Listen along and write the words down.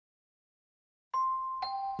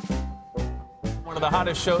One of the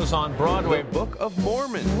hottest shows on Broadway. Book of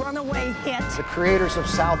Mormon. Runaway hit. The creators of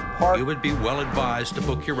South Park. You would be well advised to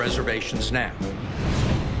book your reservations now.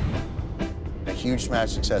 A huge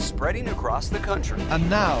smash success. Spreading across the country. And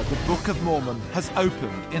now the Book of Mormon has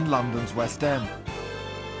opened in London's West End.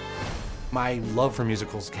 My love for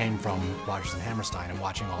musicals came from Rodgers and Hammerstein and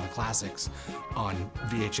watching all the classics on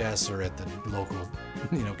VHS or at the local,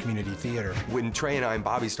 community theater. When Trey and I and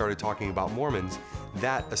Bobby started talking about Mormons,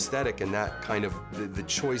 that aesthetic and that kind of the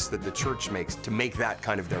choice that the church makes to make that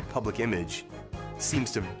kind of their public image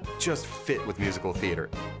seems to just fit with musical theater.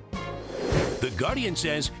 The Guardian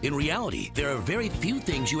says, in reality, there are very few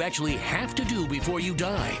things you actually have to do before you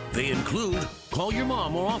die. They include call your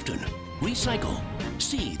mom more often, recycle,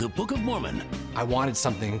 see the Book of Mormon. I wanted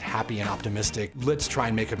something happy and optimistic. Let's try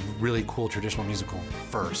and make a really cool traditional musical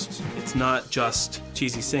first. It's not just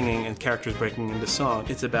cheesy singing and characters breaking into song.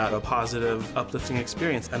 It's about a positive, uplifting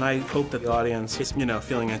experience. And I hope that the audience is,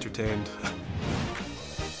 feeling entertained.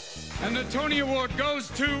 And the Tony Award goes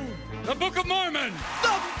to the Book of Mormon!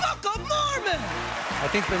 The Book of Mormon! I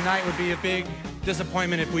think the night would be a big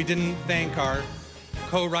disappointment if we didn't thank our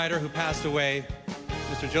co-writer who passed away,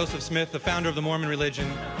 Mr. Joseph Smith, the founder of the Mormon religion.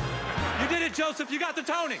 You did it, Joseph. You got the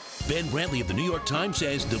Tony. Ben Brantley of the New York Times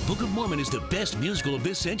says the Book of Mormon is the best musical of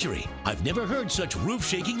this century. I've never heard such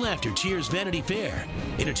roof-shaking laughter cheers Vanity Fair.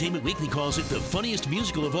 Entertainment Weekly calls it the funniest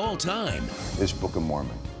musical of all time. This Book of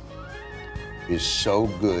Mormon is so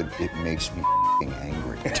good, it makes me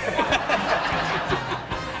angry.